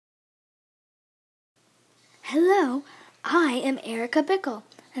Hello, I am Erica Bickle,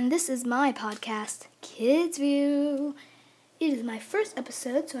 and this is my podcast, Kids View. It is my first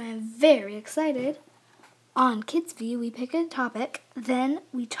episode, so I am very excited. On Kids View, we pick a topic, then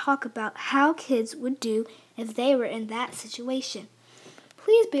we talk about how kids would do if they were in that situation.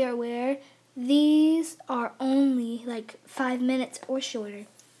 Please be aware, these are only like 5 minutes or shorter,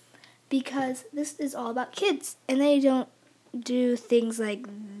 because this is all about kids, and they don't do things like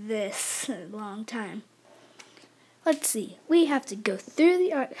this a long time. Let's see, we have to go through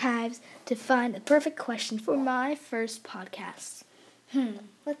the archives to find the perfect question for my first podcast.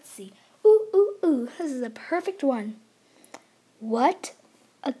 Let's see. This is a perfect one. What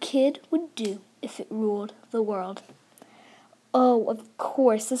a kid would do if it ruled the world. Oh, of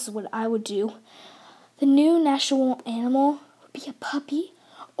course, this is what I would do. The new national animal would be a puppy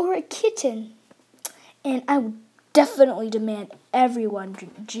or a kitten. And I would definitely demand everyone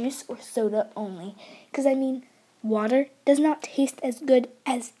drink juice or soda only. Because, water does not taste as good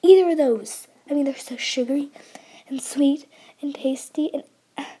as either of those. They're so sugary and sweet and tasty and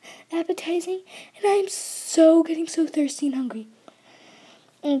appetizing. And I am getting so thirsty and hungry.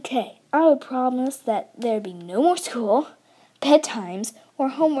 Okay, I would promise that there'd be no more school, bedtimes, or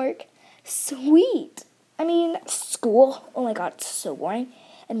homework. Sweet! School. Oh my god, it's so boring.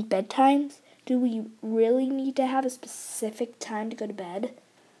 And bedtimes? Do we really need to have a specific time to go to bed?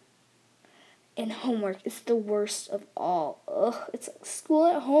 And homework is the worst of all. It's like school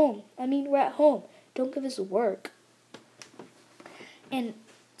at home. We're at home. Don't give us work. And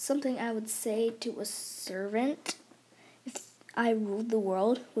something I would say to a servant if I ruled the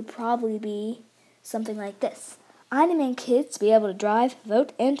world would probably be something like this. I demand kids to be able to drive,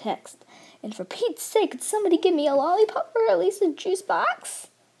 vote, and text. And for Pete's sake, could somebody give me a lollipop or at least a juice box?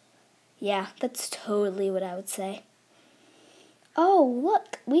 Yeah, that's totally what I would say. Oh,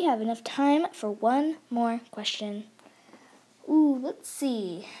 look, we have enough time for one more question. Let's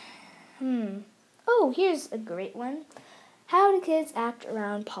see. Oh, here's a great one. How do kids act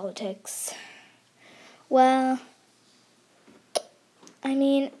around politics? Well,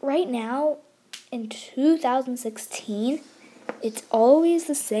 right now, in 2016, it's always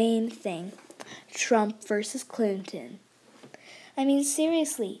the same thing. Trump versus Clinton.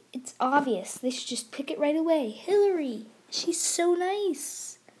 Seriously, it's obvious. They should just pick it right away. Hillary. She's so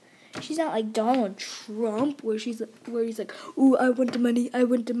nice. She's not like Donald Trump, where he's like, "Ooh, I want the money.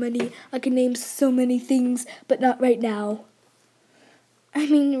 I can name so many things, but not right now."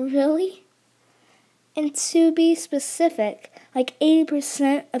 Really? And to be specific, like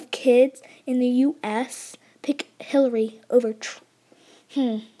 80% of kids in the U.S. pick Hillary over Trump.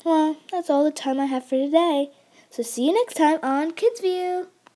 Well, that's all the time I have for today. So see you next time on Kids View.